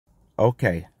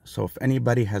Okay, so if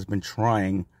anybody has been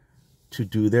trying to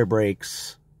do their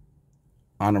brakes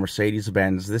on a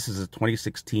Mercedes-Benz, this is a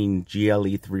 2016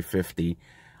 GLE 350.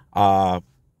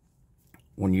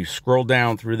 When you scroll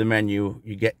down through the menu,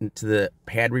 you get into the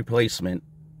pad replacement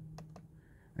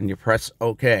and you press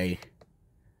OK.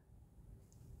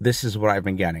 This is what I've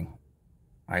been getting.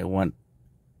 I went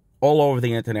all over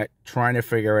the internet trying to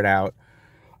figure it out.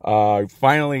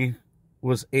 Finally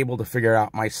was able to figure it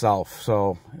out myself.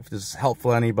 So if this is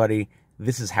helpful to anybody,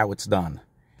 this is how it's done.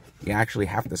 You actually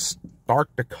have to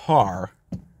start the car,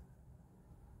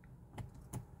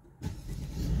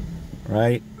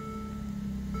 right?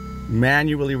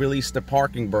 Manually release the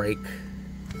parking brake.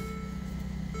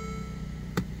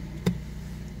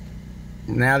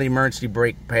 Now the emergency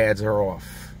brake pads are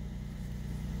off.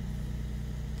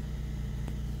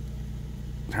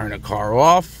 Turn the car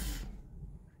off.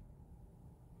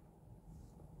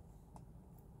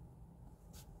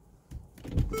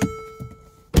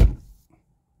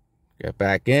 Get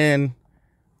back in.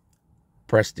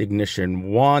 Press the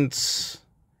ignition once.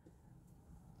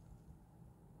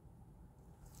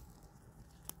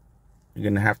 You're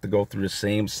going to have to go through the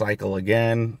same cycle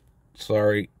again.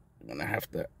 Sorry. I'm going to have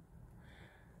to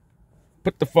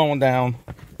put the phone down.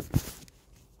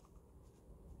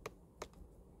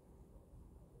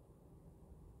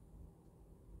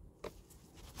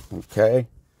 Okay.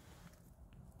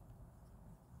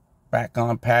 Back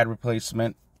on pad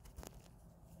replacement.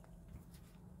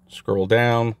 Scroll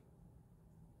down.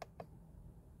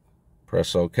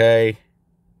 Press OK.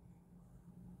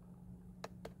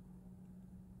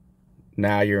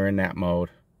 Now you're in that mode.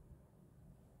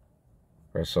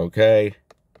 Press OK.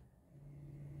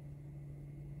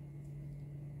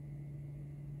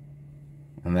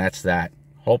 And that's that.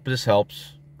 Hope this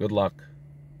helps. Good luck.